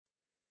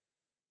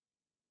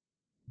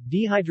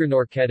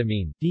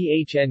Dehydronorketamine,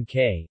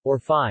 DHNK, or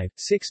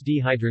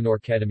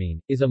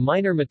 5,6-dehydronorketamine, is a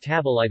minor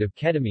metabolite of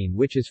ketamine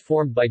which is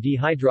formed by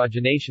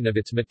dehydrogenation of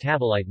its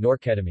metabolite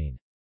norketamine.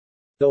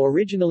 Though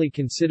originally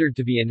considered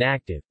to be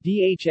inactive,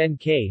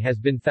 DHNK has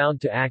been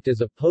found to act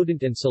as a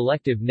potent and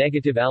selective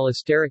negative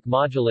allosteric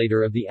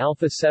modulator of the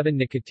alpha-7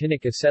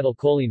 nicotinic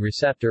acetylcholine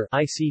receptor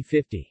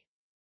IC50.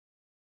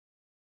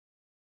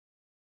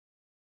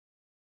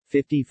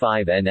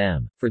 55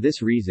 nm. For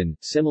this reason,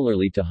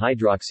 similarly to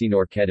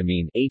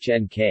hydroxynorketamine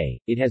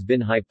HNK, it has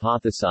been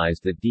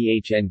hypothesized that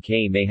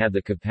DHNK may have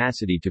the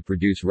capacity to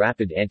produce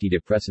rapid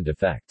antidepressant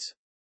effects.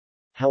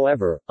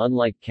 However,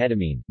 unlike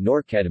ketamine,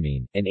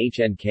 norketamine, and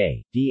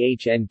HNK,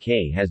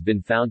 DHNK has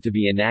been found to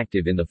be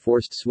inactive in the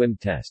forced swim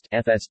test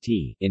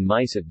FST in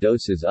mice at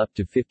doses up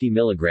to 50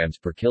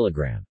 mg per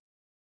kilogram.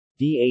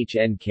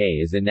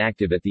 DHNK is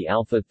inactive at the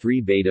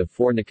alpha-3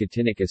 beta-4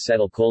 nicotinic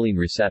acetylcholine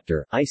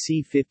receptor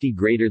IC50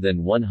 greater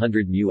than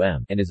 100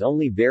 μm and is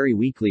only very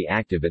weakly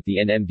active at the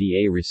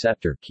NMDA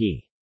receptor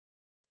key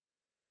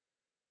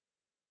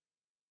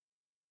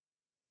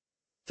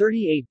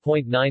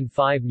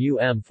 38.95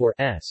 μm for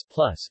S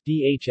plus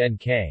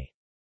DHNK.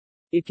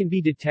 It can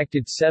be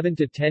detected 7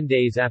 to 10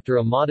 days after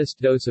a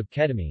modest dose of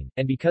ketamine,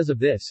 and because of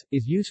this,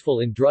 is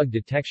useful in drug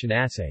detection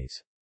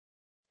assays.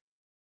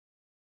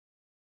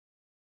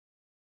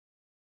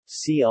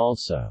 See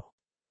also: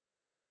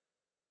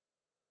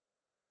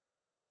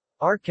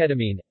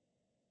 R-ketamine,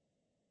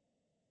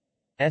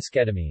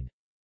 S-ketamine.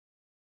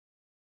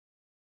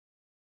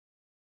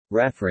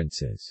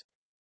 References